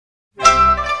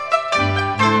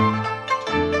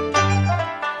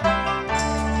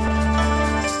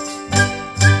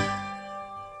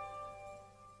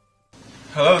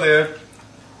there,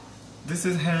 this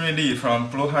is Henry Lee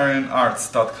from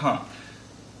BlueHeronArts.com.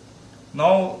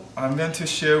 Now I'm going to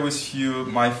share with you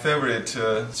my favorite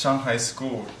Shanghai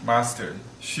school master,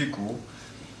 Xu Gu.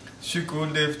 Xu Gu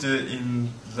lived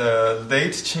in the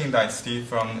late Qing dynasty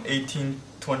from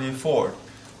 1824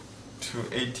 to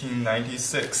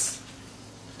 1896.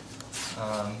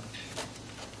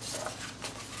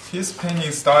 His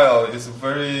painting style is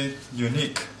very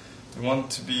unique. You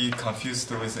won't be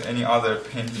confused with any other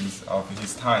paintings of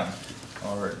his time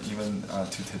or even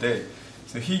to today.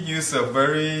 So he used a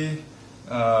very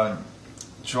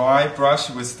dry brush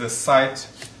with the side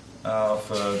of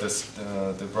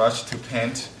the brush to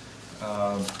paint.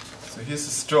 So his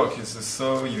stroke is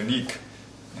so unique,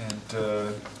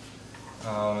 and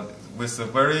with a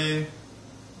very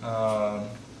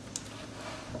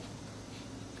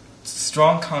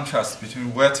strong contrast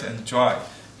between wet and dry.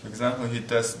 For example, he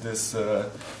does this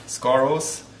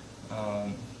squirrels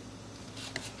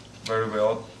very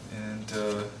well, and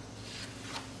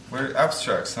very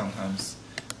abstract sometimes.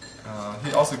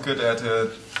 He also good at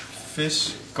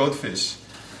fish, goldfish,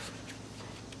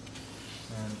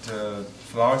 and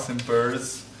flowers and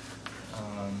birds,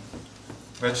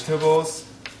 vegetables.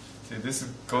 See, this is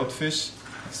goldfish.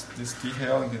 This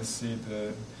detail, you can see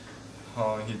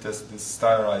how he does this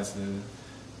stylized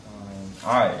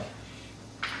eye.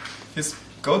 His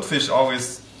goldfish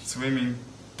always swimming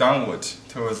downward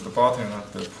towards the bottom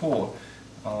of the pool.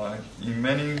 In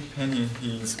many paintings,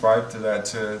 he described that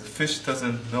fish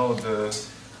doesn't know the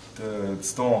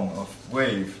storm of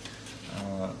wave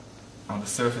on the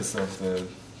surface of the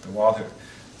water.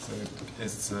 So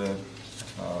it's a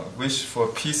wish for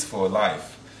peaceful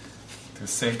life to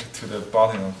sink to the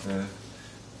bottom of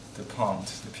the pond,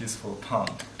 the peaceful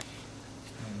pond.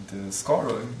 And the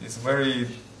squirrel is very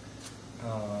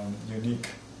unique.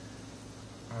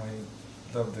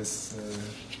 I love this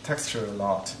texture a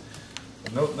lot.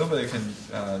 Nobody can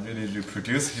really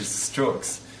reproduce his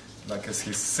strokes like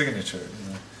his signature.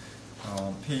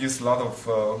 He used a lot of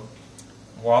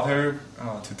water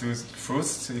to do fruits,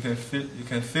 so you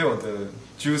can feel the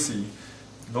juicy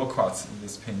loquats in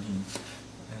this painting,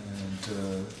 and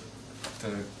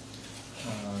the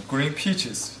green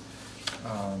peaches.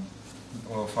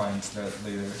 We'll find that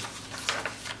later.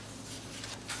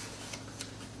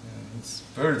 His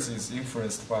birds is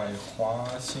influenced by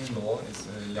Hua Xingluo, is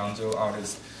a Yangzhou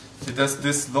artist. He does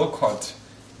this loquat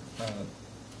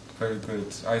very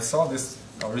good. I saw this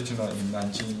original in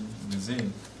Nanjing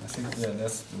Museum. I think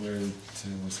that's where it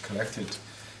was collected.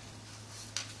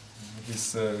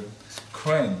 This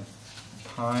crane,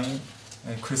 pine,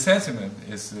 and chrysanthemum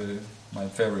is my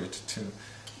favorite too.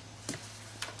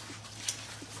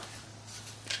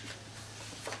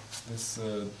 This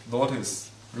lotus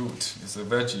root is a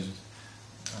veggie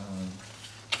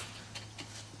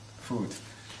food,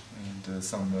 and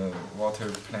some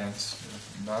water plants,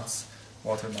 nuts,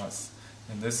 water nuts.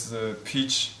 And this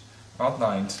peach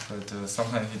outlined, but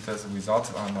sometimes he does without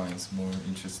outlines, more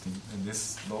interesting. And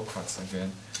this loquats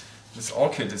again. This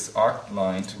orchid is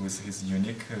outlined with his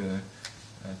unique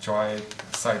dry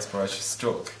side brush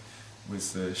stroke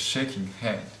with a shaking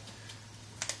hand.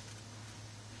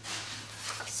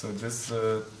 So this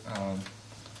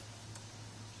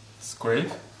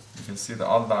scrape, you can see the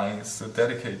outline is so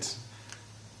delicate.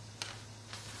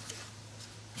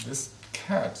 This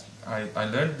cat, I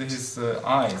learned his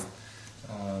eyes,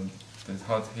 that's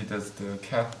how he does the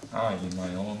cat eye in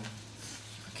my own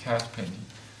cat painting.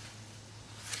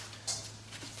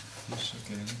 Fish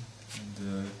again,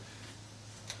 and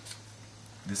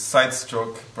this side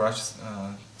stroke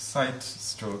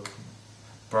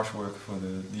brushwork for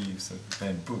the leaves of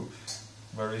bamboo,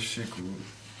 very Xu Gu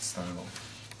style.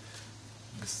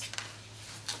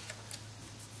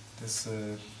 This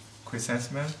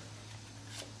chrysanthemum.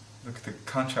 Look at the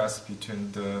contrast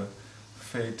between the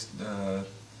fade, the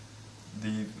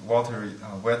watery,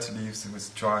 wet leaves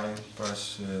with dry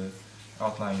brush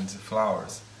outlined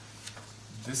flowers.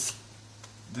 This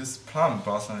plum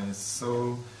blossom is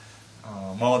so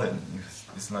modern.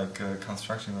 It's like a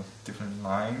construction of different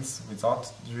lines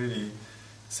without really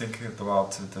thinking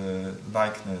about the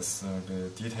likeness or the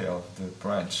detail of the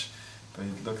branch, but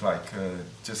it looked like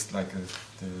just like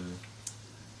the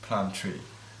plum tree.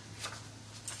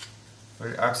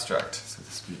 Very abstract, so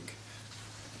to speak.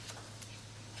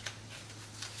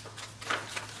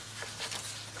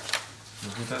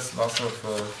 He does lots of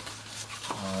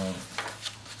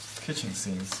kitchen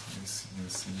scenes. You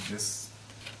see this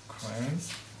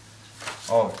cranes.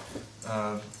 Oh,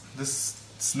 this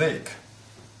snake.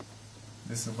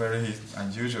 This is a very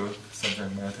unusual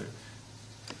subject matter.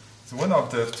 It's one of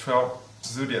the 12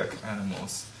 zodiac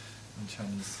animals. in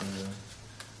Chinese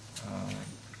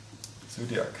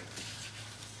zodiac.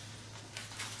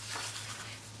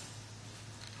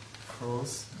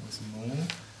 Crows with moon,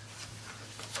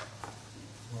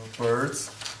 or birds,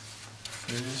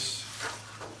 fish.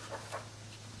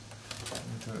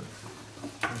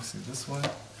 Let me see this one.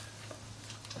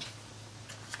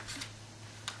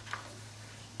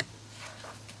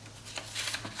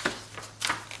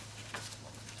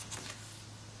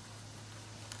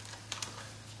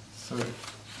 So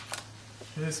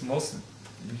he is most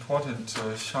important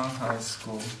Shanghai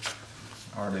school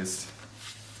artist.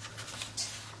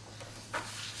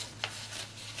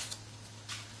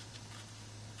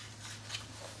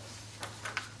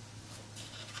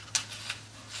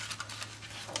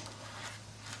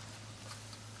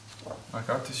 I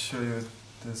got to show you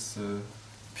this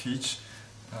peach.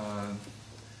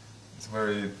 It's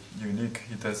very unique.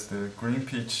 He does the green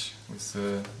peach with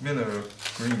mineral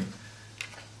green.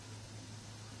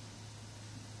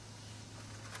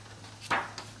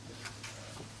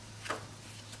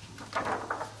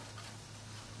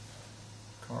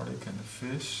 Garlic and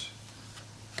fish.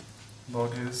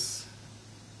 Lotus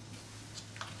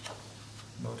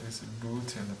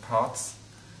root and the pots.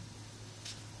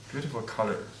 Beautiful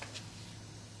color.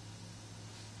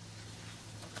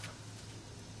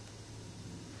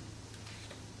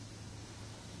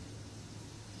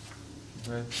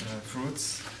 Red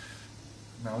fruits,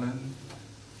 melon.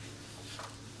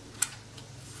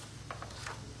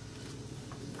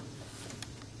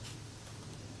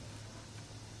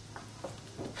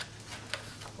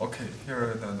 Okay,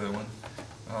 here another one.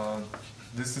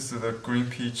 This is the green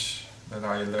peach that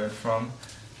I learned from.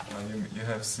 You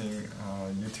have seen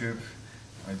YouTube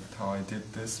how I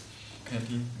did this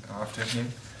painting after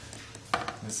him.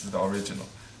 This is the original.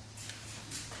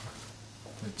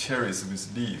 The cherries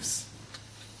with leaves.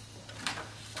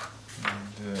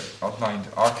 And outlined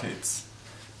arcades.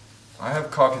 I have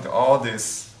copied all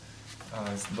this.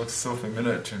 It looks so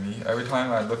familiar to me. Every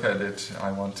time I look at it,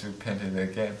 I want to paint it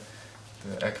again.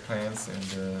 The eggplants and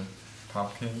the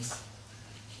pumpkins,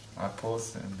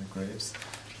 apples and the grapes.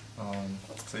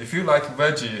 So if you like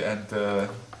veggie and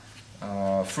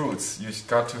fruits, you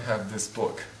got to have this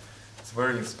book. It's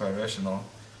very inspirational,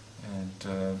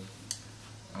 and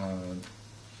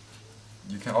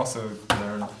you can also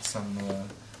learn some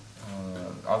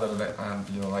other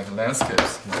like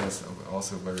landscapes. He does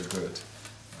also very good.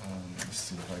 Let's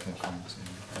see if I can find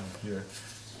here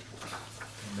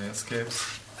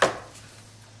landscapes.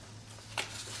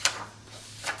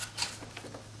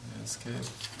 Landscape.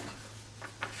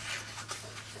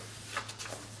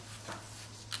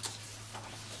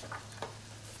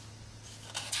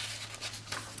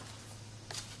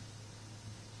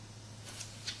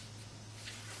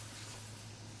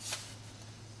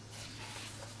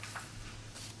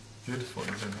 Beautiful,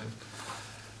 isn't it?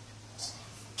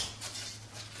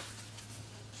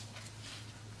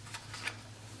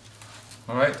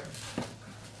 All right.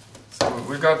 So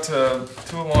we got 2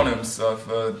 volumes of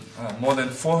more than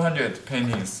 400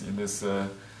 paintings in this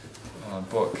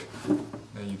book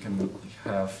that you can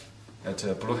have at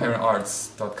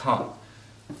blueheronarts.com.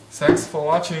 Thanks for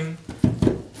watching.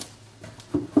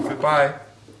 Goodbye.